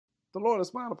The Lord has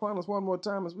smiled upon us one more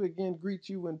time as we again greet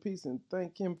you in peace and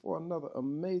thank Him for another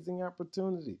amazing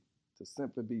opportunity to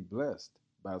simply be blessed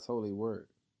by His holy word.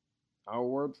 Our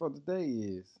word for the day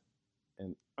is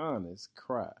an honest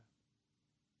cry.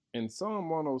 In Psalm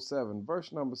 107,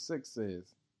 verse number 6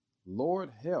 says, Lord,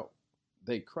 help,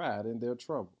 they cried in their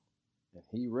trouble, and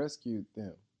He rescued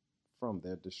them from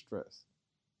their distress.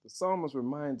 The psalmist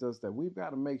reminds us that we've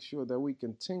got to make sure that we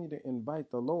continue to invite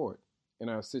the Lord in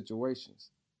our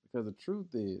situations. Because the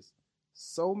truth is,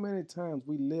 so many times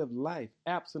we live life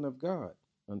absent of God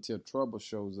until trouble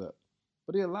shows up.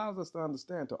 But He allows us to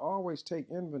understand to always take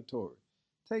inventory,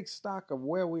 take stock of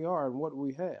where we are and what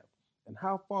we have, and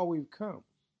how far we've come,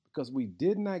 because we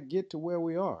did not get to where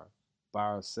we are by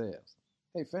ourselves.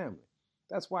 Hey, family,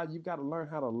 that's why you've got to learn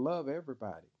how to love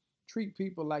everybody. Treat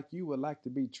people like you would like to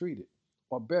be treated.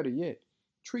 Or better yet,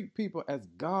 treat people as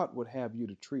God would have you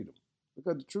to treat them.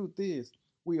 Because the truth is,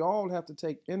 we all have to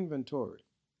take inventory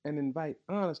and invite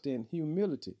honesty and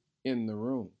humility in the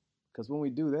room. Because when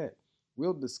we do that,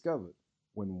 we'll discover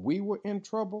when we were in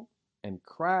trouble and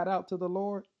cried out to the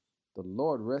Lord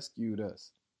rescued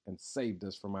us and saved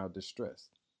us from our distress.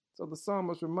 So the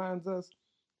psalmist reminds us,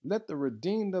 let the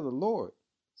redeemed of the Lord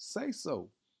say so.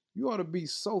 You ought to be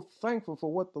so thankful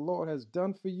for what the Lord has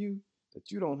done for you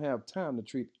that you don't have time to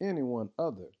treat anyone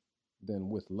other than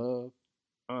with love,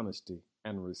 honesty,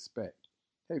 and respect.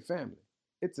 Hey, family,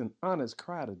 it's an honest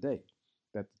cry today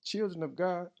that the children of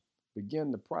God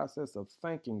begin the process of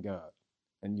thanking God,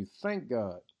 and you thank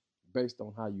God based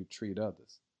on how you treat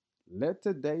others. Let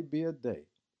today be a day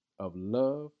of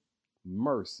love,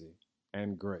 mercy,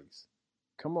 and grace.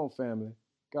 Come on, family.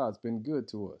 God's been good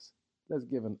to us. Let's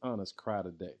give an honest cry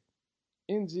today.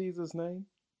 In Jesus' name,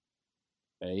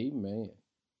 amen.